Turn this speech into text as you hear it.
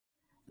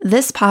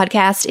This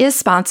podcast is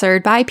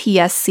sponsored by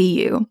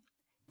PSCU.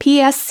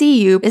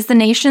 PSCU is the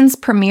nation's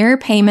premier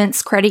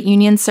payments credit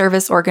union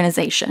service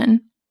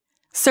organization.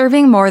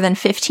 Serving more than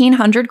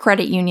 1,500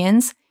 credit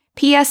unions,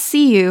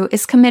 PSCU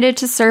is committed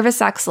to service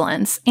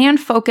excellence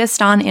and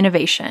focused on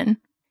innovation.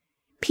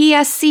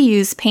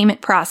 PSCU's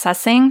payment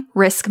processing,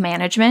 risk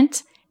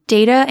management,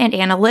 data and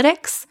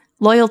analytics,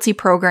 loyalty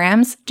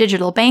programs,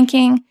 digital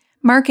banking,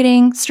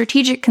 marketing,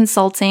 strategic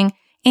consulting,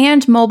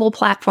 and mobile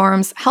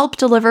platforms help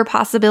deliver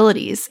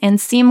possibilities and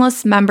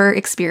seamless member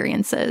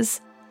experiences.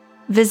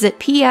 Visit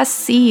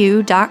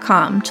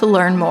pscu.com to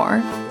learn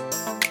more.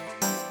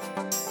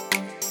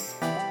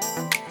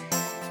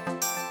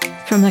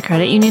 From the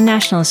Credit Union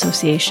National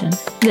Association,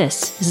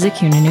 this is the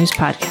CUNA News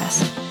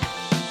Podcast.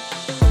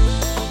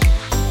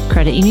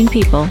 Credit union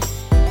people,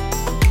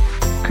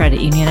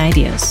 credit union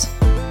ideas.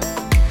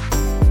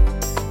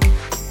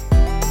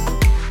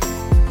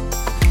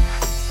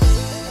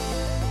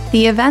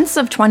 The events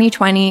of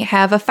 2020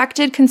 have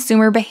affected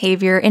consumer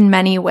behavior in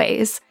many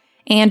ways,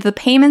 and the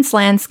payments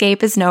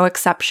landscape is no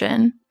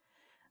exception.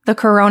 The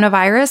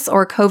coronavirus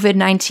or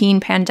COVID-19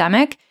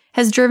 pandemic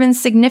has driven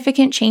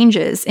significant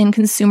changes in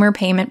consumer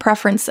payment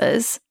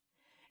preferences.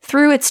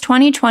 Through its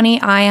 2020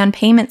 Eye on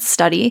Payments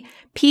study,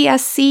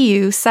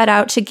 PSCU set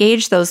out to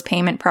gauge those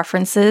payment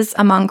preferences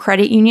among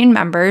credit union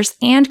members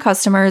and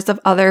customers of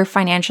other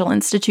financial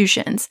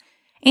institutions,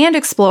 and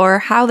explore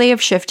how they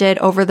have shifted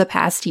over the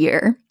past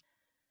year.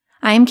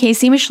 I'm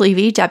Casey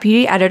Michlevy,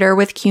 Deputy Editor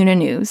with CUNA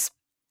News.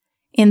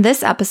 In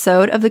this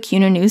episode of the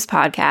CUNA News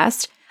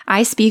Podcast,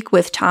 I speak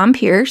with Tom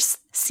Pierce,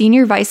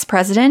 Senior Vice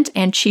President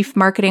and Chief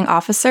Marketing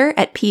Officer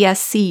at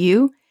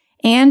PSCU,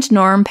 and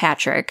Norm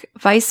Patrick,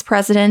 Vice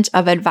President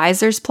of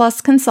Advisors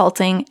Plus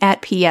Consulting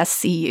at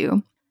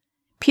PSCU.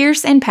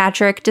 Pierce and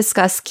Patrick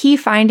discuss key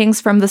findings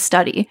from the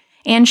study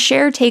and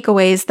share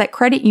takeaways that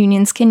credit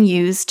unions can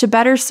use to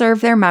better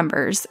serve their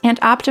members and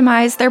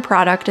optimize their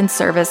product and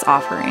service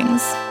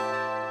offerings.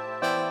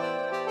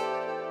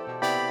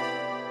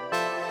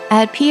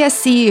 At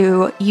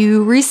PSCU,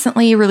 you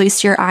recently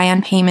released your Eye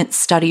on Payments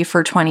study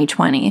for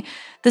 2020.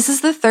 This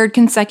is the third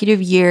consecutive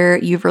year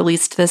you've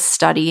released this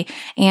study,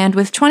 and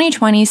with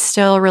 2020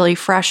 still really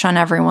fresh on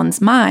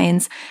everyone's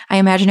minds, I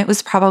imagine it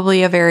was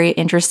probably a very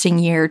interesting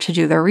year to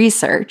do the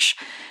research.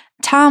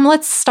 Tom,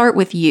 let's start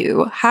with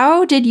you.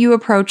 How did you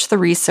approach the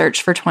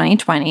research for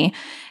 2020,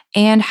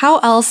 and how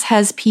else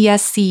has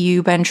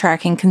PSCU been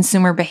tracking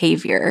consumer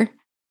behavior?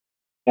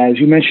 As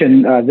you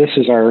mentioned, this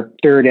is our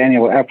third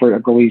annual effort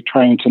of really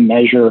trying to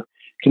measure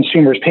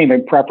consumers'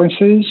 payment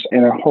preferences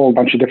in a whole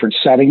bunch of different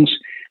settings.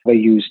 They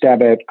use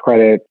debit,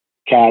 credit,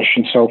 cash,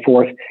 and so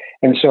forth.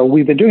 And so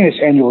we've been doing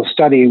this annual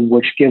study,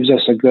 which gives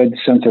us a good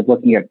sense of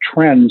looking at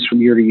trends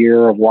from year to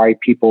year of why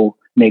people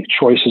make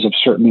choices of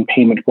certain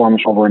payment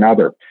forms over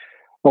another.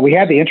 What we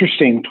had the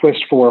interesting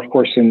twist for, of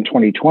course, in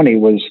 2020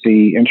 was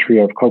the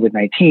entry of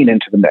COVID-19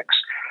 into the mix,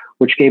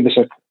 which gave us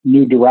a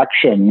new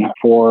direction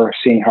for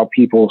seeing how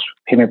people's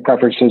payment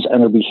preferences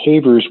and their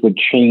behaviors would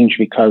change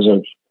because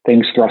of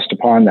things thrust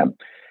upon them.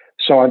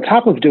 So on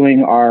top of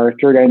doing our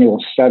third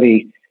annual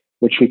study,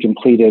 which we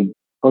completed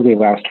early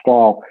last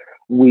fall,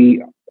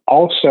 we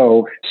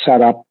also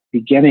set up,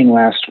 beginning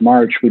last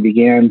March, we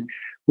began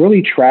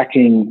really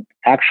tracking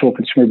actual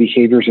consumer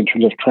behaviors in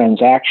terms of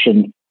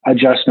transaction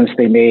adjustments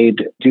they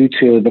made due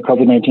to the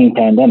COVID-19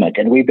 pandemic.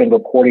 And we've been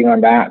reporting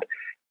on that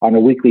on a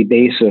weekly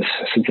basis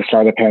since the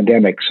start of the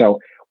pandemic. So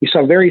we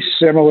saw very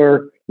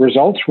similar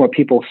results from what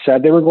people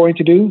said they were going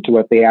to do to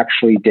what they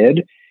actually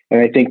did.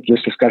 And I think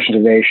this discussion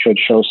today should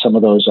show some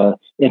of those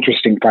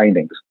interesting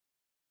findings.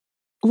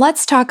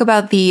 Let's talk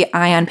about the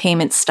Eye on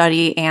Payments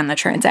study and the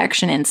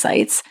transaction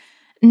insights.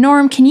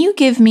 Norm, can you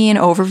give me an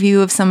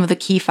overview of some of the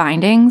key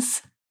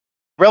findings?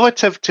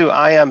 Relative to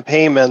Eye on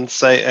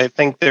Payments, I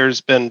think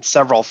there's been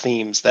several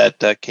themes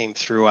that came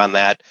through on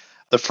that.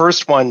 The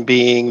first one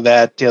being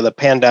that the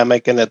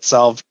pandemic in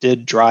itself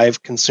did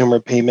drive consumer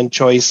payment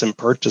choice and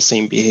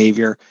purchasing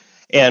behavior.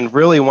 And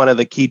really one of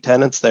the key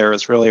tenets there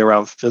is really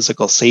around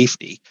physical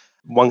safety.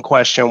 One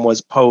question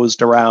was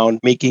posed around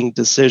making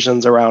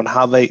decisions around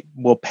how they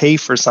will pay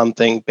for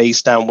something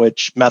based on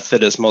which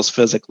method is most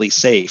physically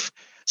safe.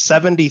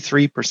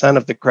 73%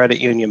 of the credit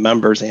union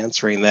members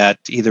answering that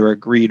either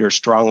agreed or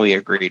strongly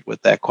agreed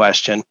with that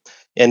question.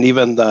 And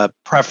even the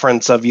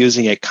preference of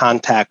using a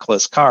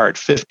contactless card,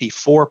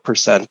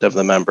 54% of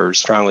the members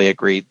strongly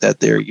agreed that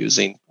they're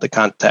using the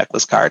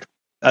contactless card.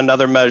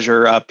 Another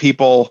measure,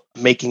 people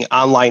making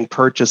online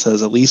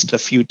purchases at least a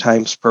few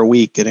times per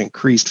week, it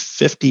increased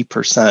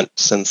 50%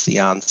 since the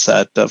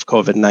onset of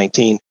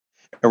COVID-19.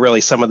 And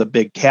really some of the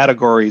big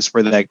categories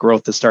where that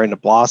growth is starting to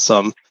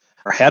blossom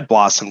or had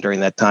blossomed during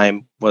that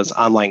time was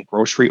online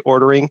grocery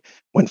ordering,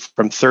 went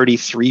from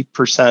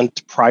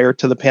 33% prior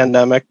to the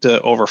pandemic to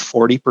over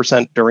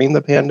 40% during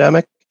the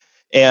pandemic.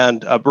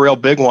 And a real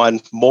big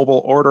one,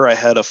 mobile order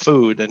ahead of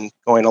food, and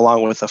going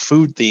along with a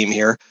food theme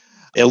here,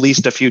 at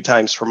least a few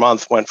times per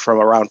month went from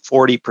around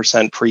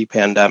 40%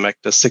 pre-pandemic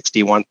to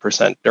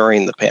 61%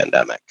 during the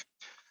pandemic.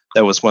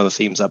 That was one of the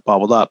themes that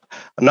bubbled up.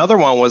 Another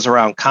one was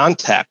around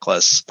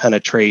contactless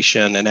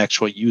penetration and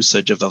actual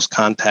usage of those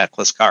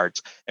contactless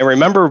cards. And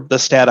remember the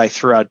stat I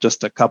threw out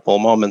just a couple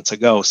of moments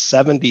ago,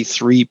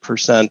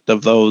 73%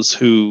 of those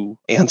who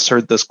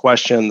answered this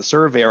question in the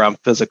survey around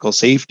physical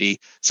safety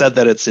said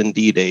that it's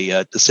indeed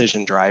a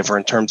decision driver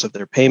in terms of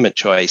their payment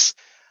choice.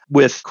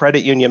 With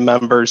credit union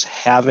members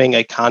having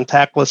a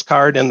contactless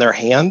card in their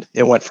hand,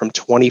 it went from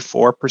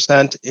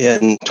 24%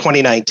 in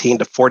 2019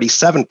 to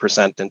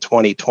 47% in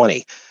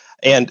 2020.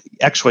 And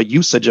actual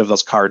usage of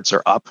those cards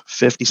are up.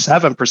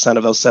 57%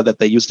 of those said that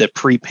they used it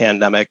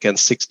pre-pandemic, and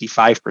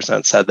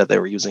 65% said that they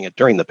were using it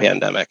during the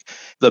pandemic.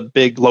 The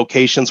big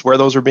locations where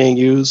those are being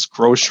used: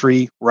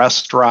 grocery,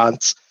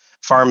 restaurants,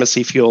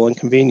 pharmacy, fuel, and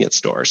convenience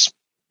stores.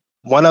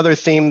 One other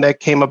theme that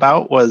came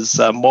about was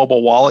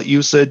mobile wallet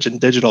usage, and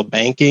digital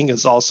banking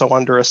is also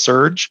under a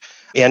surge.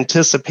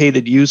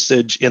 Anticipated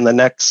usage in the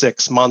next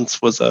 6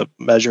 months was a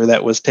measure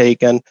that was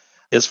taken.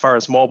 As far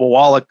as mobile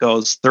wallet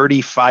goes,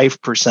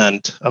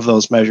 35% of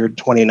those measured in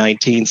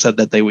 2019 said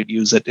that they would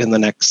use it in the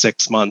next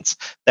 6 months.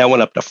 That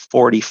went up to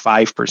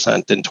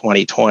 45% in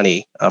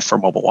 2020 for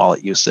mobile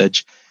wallet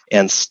usage.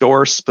 And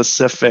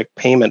store-specific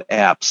payment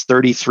apps,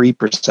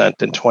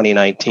 33% in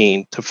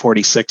 2019 to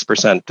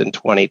 46% in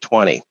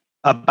 2020.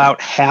 About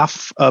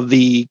half of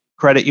the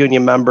credit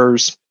union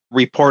members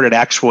reported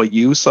actual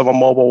use of a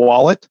mobile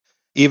wallet.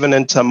 Even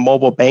into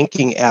mobile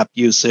banking app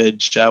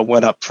usage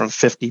went up from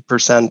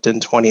 50% in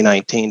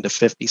 2019 to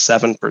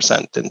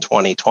 57% in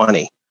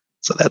 2020.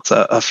 So that's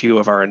a few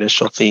of our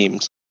initial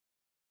themes.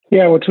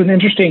 Yeah, what's been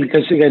interesting,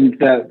 because again,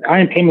 the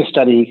I.M. Payment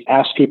study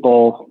asked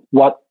people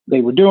what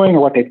they were doing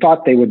or what they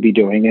thought they would be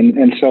doing.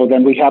 And so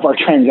then we have our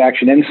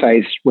transaction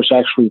insights, which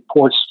actually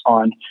reports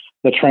on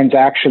the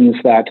transactions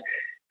that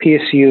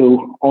PSU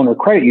owner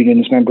credit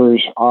unions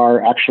members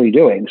are actually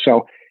doing.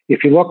 So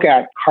if you look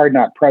at card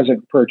not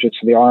present purchase,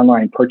 the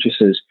online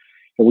purchases,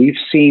 we've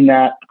seen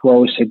that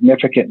grow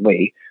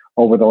significantly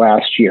over the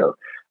last year.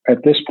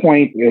 At this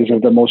point, as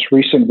of the most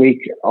recent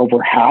week,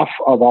 over half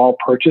of all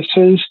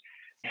purchases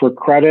for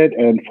credit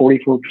and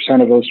 44%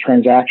 of those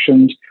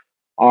transactions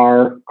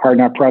are card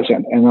not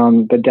present. And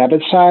on the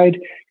debit side,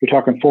 you're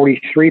talking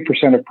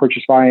 43% of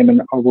purchase volume,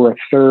 and over a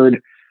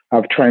third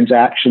of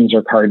transactions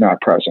are card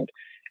not present.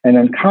 And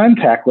then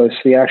contactless,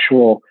 the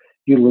actual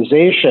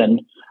utilization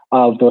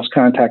of those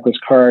contactless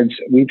cards,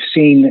 we've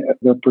seen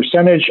the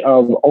percentage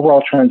of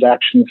overall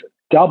transactions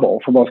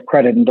double for both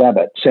credit and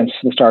debit since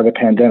the start of the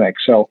pandemic.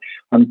 So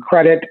on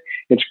credit,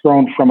 it's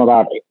grown from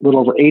about a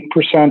little over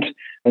 8%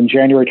 in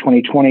January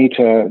 2020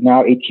 to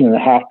now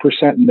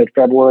 18.5% in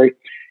mid-February.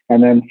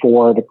 And then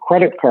for the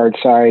credit card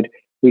side,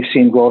 we've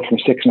seen growth from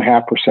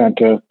 6.5%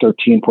 to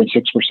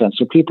 13.6%.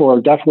 So people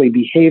are definitely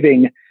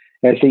behaving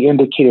as they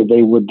indicated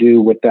they would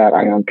do with that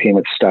I.M.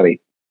 Payment study.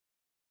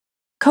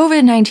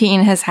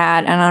 COVID-19 has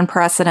had an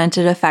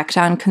unprecedented effect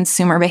on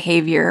consumer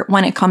behavior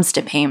when it comes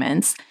to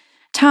payments.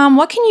 Tom,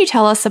 what can you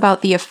tell us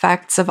about the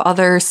effects of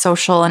other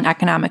social and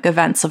economic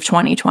events of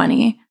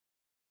 2020?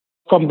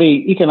 From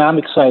the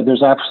economic side,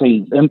 there's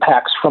actually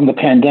impacts from the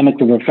pandemic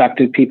that have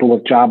affected people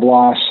with job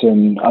loss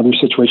and other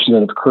situations that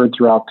have occurred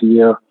throughout the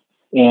year.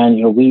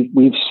 And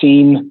we've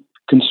seen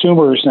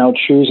consumers now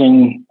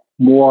choosing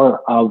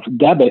more of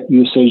debit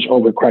usage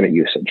over credit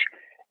usage.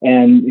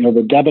 And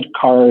the debit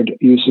card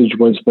usage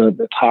was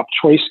the top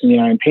choice in the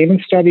I.M.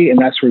 Payment study, and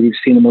that's where we've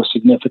seen the most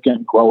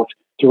significant growth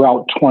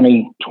throughout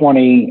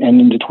 2020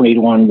 and into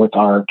 2021 with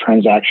our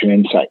transaction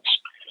insights.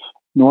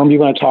 Norm, do you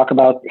want to talk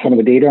about some of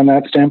the data on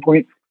that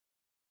standpoint?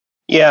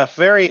 Yeah,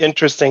 very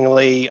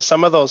interestingly,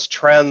 some of those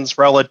trends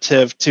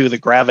relative to the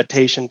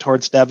gravitation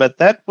towards debit,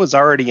 that was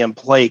already in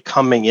play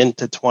coming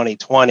into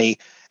 2020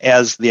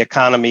 as the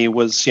economy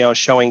was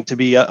showing to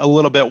be a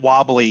little bit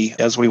wobbly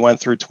as we went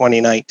through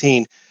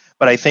 2019.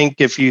 But I think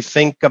if you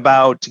think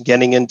about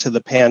getting into the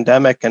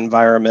pandemic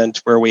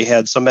environment where we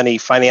had so many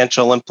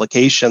financial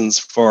implications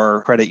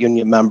for credit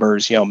union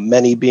members,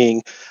 many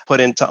being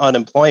put into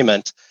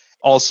unemployment,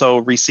 also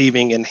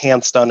receiving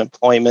enhanced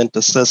unemployment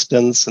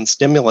assistance and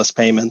stimulus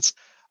payments,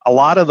 a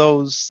lot of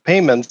those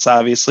payments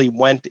obviously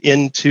went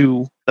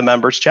into the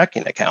member's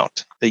checking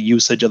account. The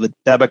usage of the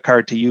debit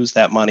card to use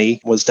that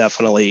money was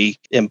definitely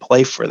in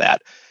play for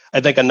that. I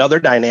think another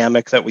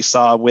dynamic that we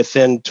saw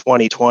within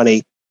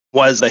 2020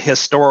 was a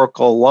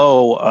historical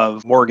low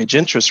of mortgage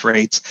interest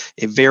rates,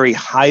 a very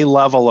high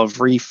level of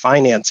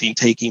refinancing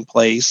taking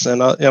place,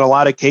 and in a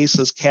lot of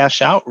cases,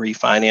 cash out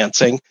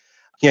refinancing.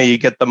 You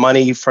get the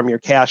money from your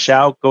cash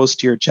out, goes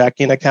to your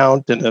checking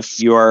account, and if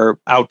you're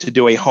out to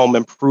do a home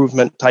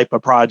improvement type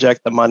of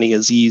project, the money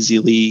is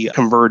easily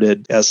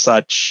converted as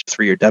such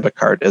through your debit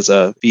card as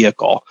a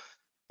vehicle.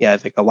 Yeah, I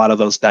think a lot of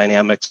those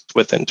dynamics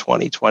within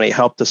 2020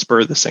 helped to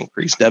spur this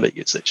increased debit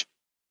usage.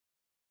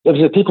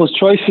 The people's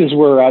choices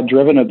were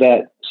driven a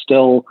bit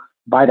still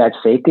by that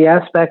safety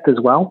aspect as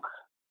well.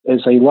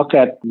 As they look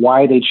at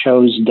why they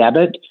chose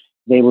debit,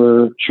 they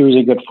were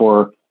choosing it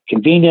for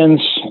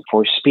convenience,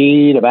 for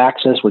speed of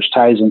access, which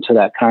ties into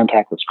that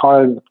contactless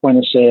card, point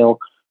of sale,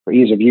 for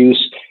ease of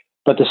use.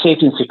 But the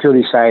safety and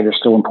security side are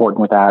still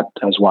important with that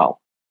as well.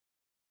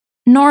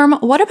 Norm,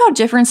 what about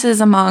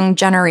differences among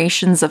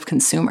generations of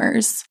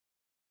consumers?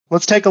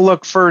 Let's take a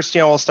look first.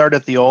 We'll start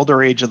at the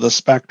older age of the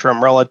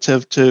spectrum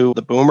relative to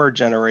the boomer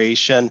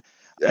generation.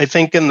 I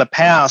think in the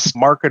past,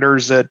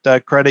 marketers at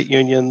credit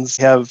unions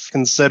have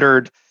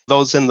considered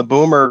those in the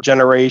boomer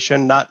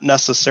generation not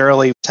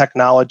necessarily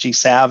technology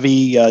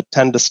savvy,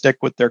 tend to stick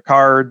with their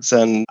cards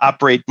and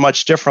operate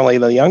much differently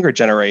than the younger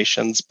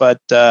generations.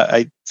 But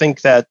I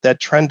think that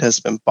trend has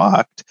been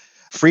bucked.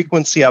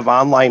 Frequency of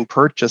online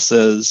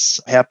purchases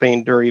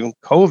happening during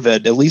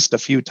COVID, at least a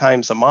few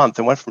times a month,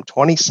 it went from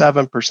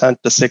 27%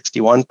 to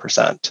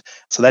 61%.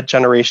 So that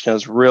generation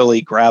has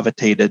really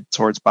gravitated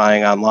towards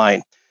buying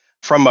online.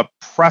 From a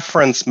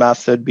preference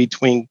method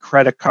between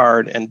credit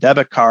card and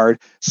debit card,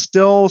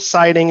 still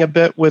siding a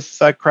bit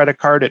with credit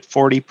card at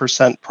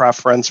 40%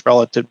 preference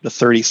relative to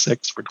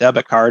 36% for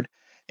debit card.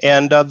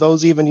 And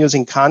those even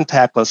using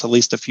contactless at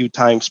least a few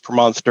times per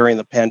month during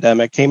the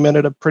pandemic came in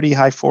at a pretty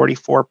high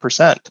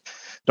 44%.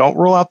 Don't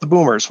rule out the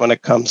boomers when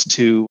it comes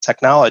to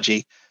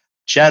technology.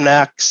 Gen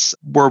X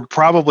were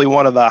probably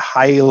one of the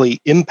highly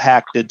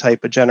impacted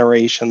type of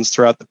generations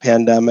throughout the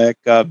pandemic,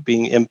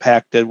 being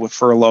impacted with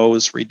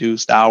furloughs,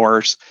 reduced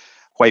hours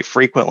quite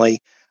frequently.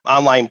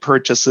 Online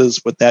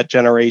purchases with that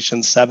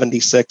generation,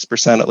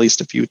 76%, at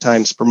least a few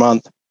times per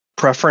month.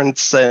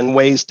 Preference and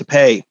ways to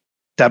pay.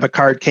 Debit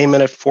card came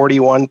in at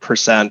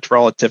 41%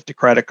 relative to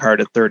credit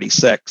card at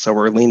 36%. So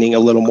we're leaning a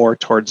little more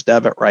towards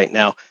debit right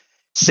now.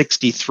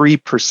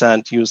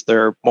 63% use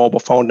their mobile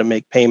phone to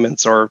make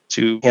payments or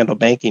to handle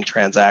banking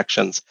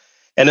transactions.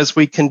 And as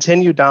we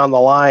continue down the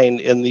line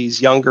in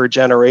these younger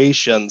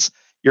generations,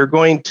 you're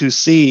going to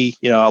see,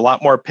 a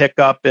lot more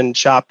pickup in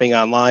shopping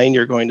online.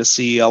 You're going to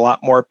see a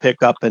lot more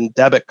pickup in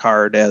debit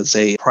card as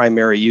a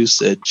primary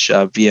usage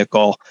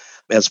vehicle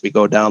as we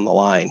go down the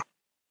line.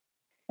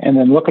 And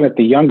then looking at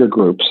the younger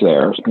groups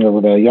there,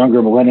 the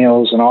younger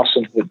millennials and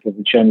also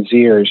the Gen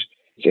Zers,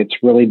 it's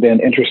really been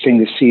interesting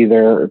to see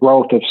their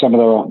growth of some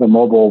of the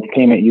mobile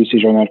payment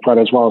usage on that front,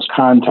 as well as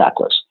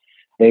contactless.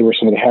 They were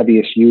some of the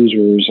heaviest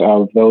users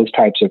of those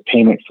types of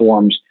payment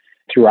forms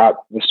throughout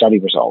the study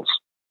results.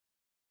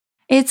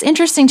 It's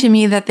interesting to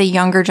me that the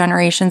younger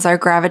generations are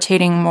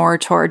gravitating more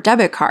toward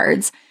debit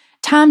cards.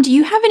 Tom, do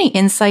you have any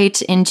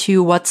insight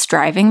into what's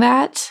driving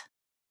that?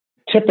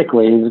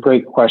 Typically, it's a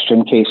great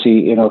question,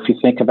 Casey. If you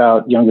think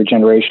about younger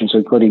generations,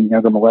 including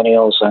younger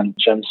millennials and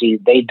Gen Z,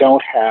 they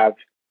don't have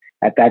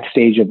at that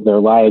stage of their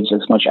lives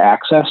as much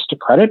access to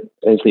credit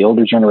as the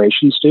older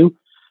generations do.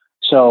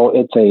 So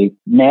it's a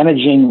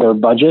managing their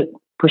budget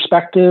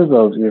perspective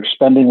of they're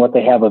spending what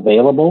they have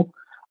available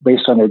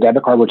based on their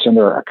debit card, what's in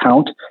their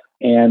account.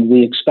 And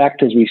we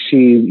expect as we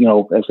see,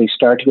 as they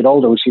start to get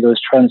older, we see those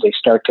trends, they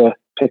start to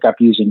pick up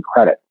using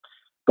credit.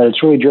 But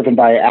it's really driven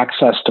by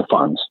access to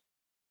funds.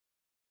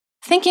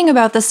 Thinking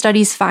about the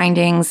study's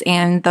findings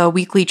and the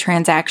weekly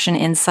transaction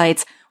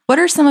insights, what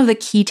are some of the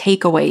key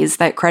takeaways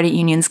that credit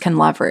unions can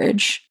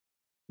leverage?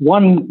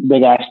 One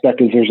big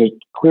aspect is there's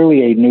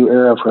clearly a new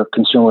era for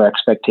consumer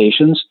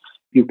expectations.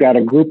 You've got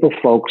a group of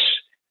folks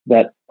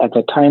that at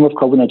the time of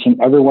COVID-19,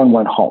 everyone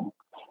went home.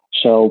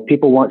 So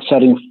people weren't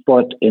setting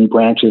foot in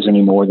branches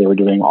anymore. They were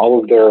doing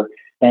all of their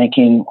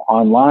banking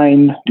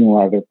online, doing a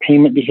lot of their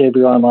payment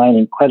behavior online,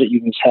 and credit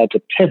unions had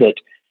to pivot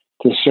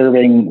to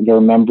serving their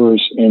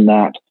members in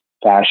that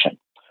fashion.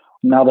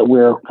 Now that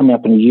we're coming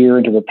up in a year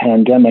into the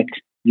pandemic,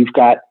 you've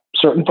got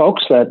certain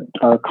folks that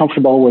are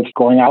comfortable with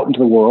going out into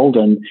the world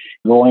and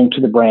going to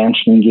the branch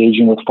and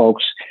engaging with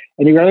folks,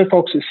 and you've got other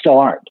folks that still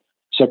aren't.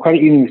 So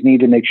credit unions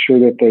need to make sure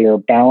that they are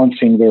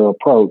balancing their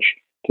approach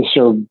to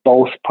serve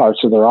both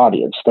parts of their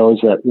audience, those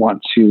that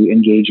want to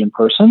engage in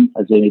person,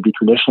 as they maybe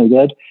traditionally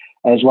did,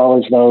 as well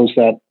as those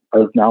that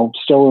are now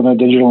still in a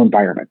digital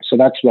environment. So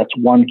that's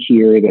one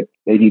key area that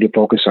they need to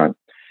focus on.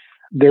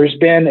 There's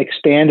been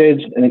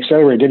expanded and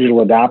accelerated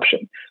digital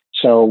adoption.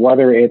 So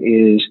whether it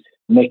is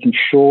making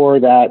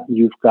sure that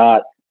you've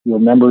got your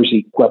members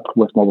equipped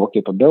with mobile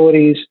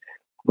capabilities,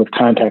 with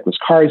contactless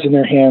cards in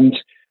their hands,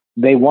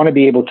 they want to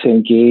be able to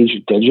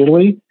engage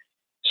digitally.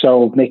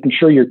 So making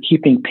sure you're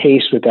keeping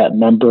pace with that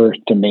member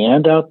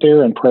demand out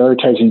there and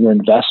prioritizing your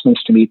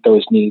investments to meet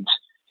those needs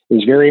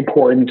is very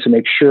important to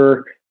make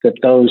sure that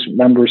those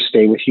members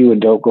stay with you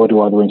and don't go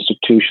to other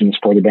institutions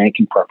for the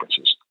banking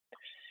purposes.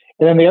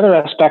 And then the other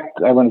aspect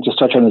I want to just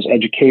touch on is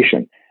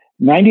education.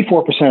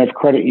 94% of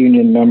credit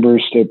union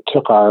members that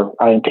took our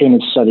IM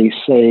payment study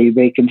say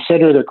they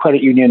consider their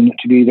credit union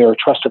to be their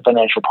trusted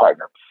financial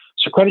partner.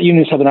 So credit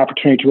unions have an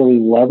opportunity to really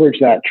leverage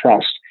that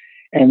trust.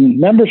 And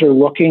members are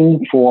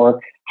looking for,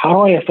 how do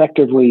I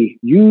effectively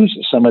use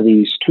some of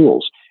these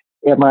tools?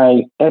 Am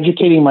I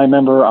educating my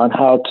member on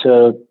how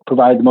to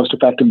provide the most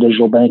effective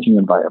digital banking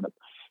environment?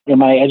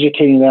 Am I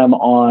educating them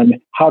on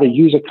how to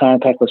use a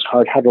contactless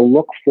card, how to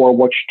look for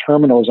which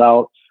terminals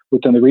out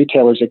within the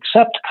retailers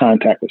accept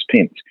contactless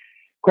payments?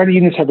 Credit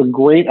unions have a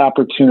great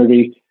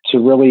opportunity to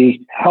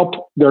really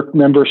help their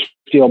members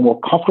feel more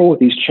comfortable with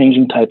these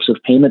changing types of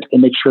payment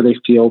and make sure they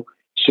feel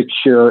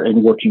secure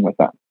in working with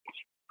them.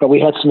 But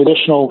we had some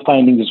additional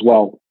findings as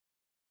well.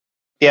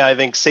 Yeah, I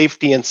think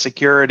safety and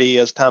security,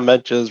 as Tom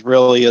mentions,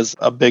 really is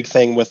a big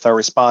thing with our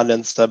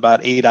respondents. About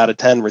 8 out of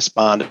 10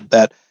 responded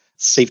that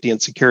safety and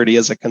security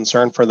is a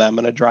concern for them,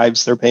 and it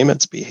drives their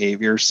payments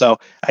behavior. So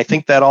I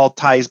think that all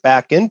ties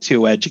back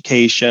into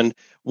education,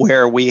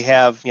 where we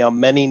have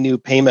many new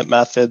payment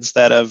methods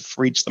that have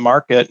reached the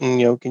market,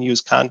 and can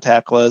use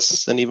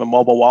contactless and even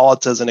mobile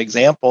wallets as an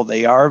example.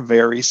 They are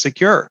very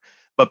secure,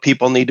 but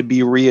people need to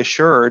be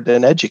reassured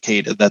and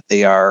educated that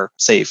they are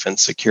safe and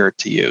secure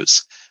to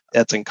use.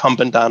 It's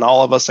incumbent on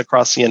all of us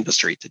across the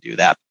industry to do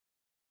that.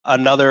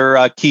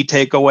 Another key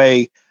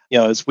takeaway,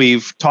 as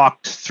we've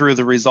talked through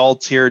the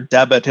results here,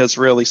 debit has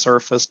really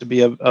surfaced to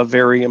be a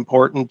very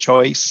important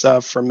choice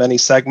for many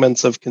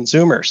segments of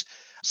consumers.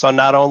 So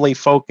not only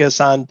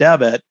focus on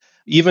debit,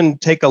 even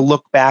take a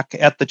look back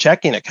at the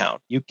checking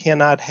account. You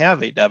cannot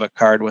have a debit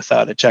card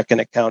without a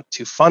checking account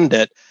to fund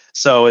it.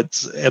 So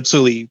it's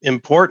absolutely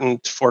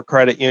important for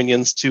credit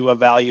unions to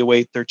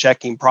evaluate their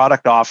checking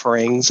product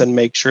offerings and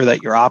make sure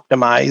that you're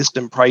optimized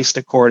and priced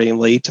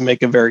accordingly to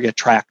make it very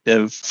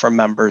attractive for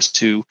members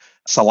to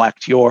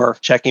select your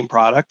checking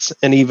products,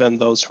 and even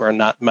those who are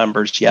not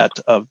members yet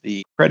of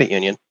the credit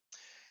union.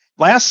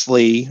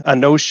 Lastly, a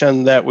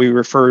notion that we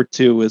refer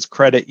to as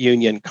credit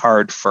union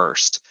card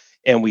first.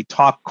 And we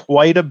talk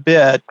quite a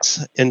bit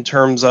in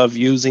terms of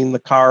using the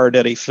card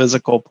at a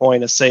physical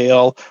point of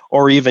sale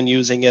or even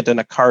using it in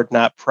a card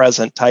not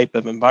present type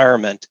of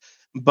environment.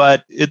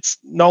 But it's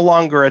no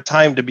longer a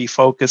time to be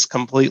focused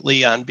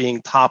completely on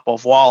being top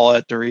of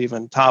wallet or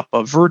even top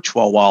of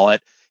virtual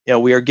wallet.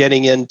 We are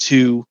getting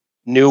into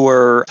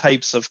newer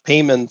types of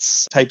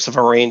payments, types of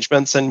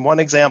arrangements. And one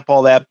example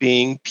of that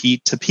being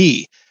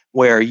P2P,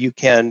 where you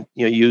can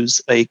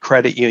use a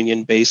credit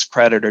union-based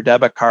credit or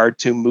debit card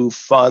to move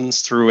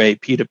funds through a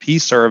P2P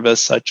service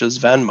such as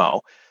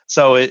Venmo.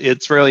 So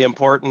it's really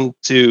important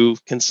to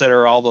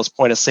consider all those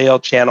point-of-sale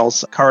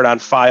channels,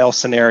 card-on-file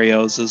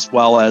scenarios, as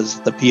well as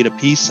the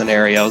P2P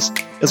scenarios,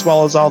 as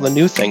well as all the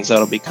new things that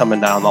will be coming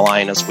down the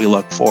line as we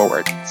look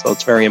forward. So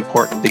it's very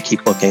important to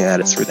keep looking at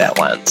it through that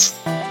lens.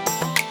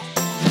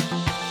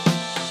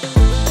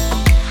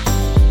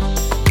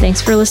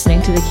 Thanks for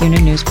listening to the CUNA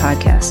News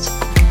Podcast.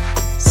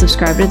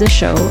 Subscribe to the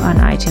show on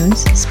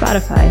iTunes,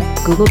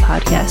 Spotify, Google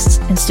Podcasts,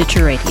 and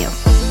Stitcher Radio.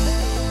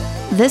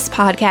 This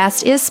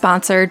podcast is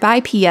sponsored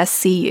by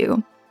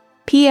PSCU.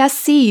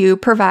 PSCU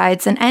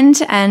provides an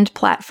end-to-end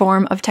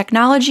platform of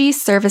technology,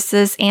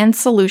 services, and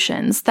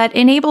solutions that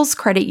enables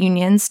credit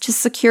unions to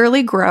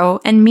securely grow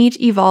and meet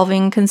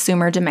evolving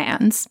consumer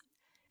demands.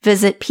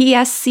 Visit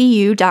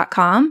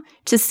pscu.com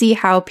to see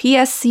how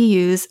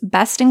PSCU's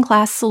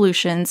best-in-class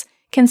solutions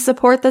can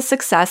support the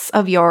success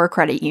of your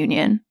credit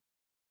union.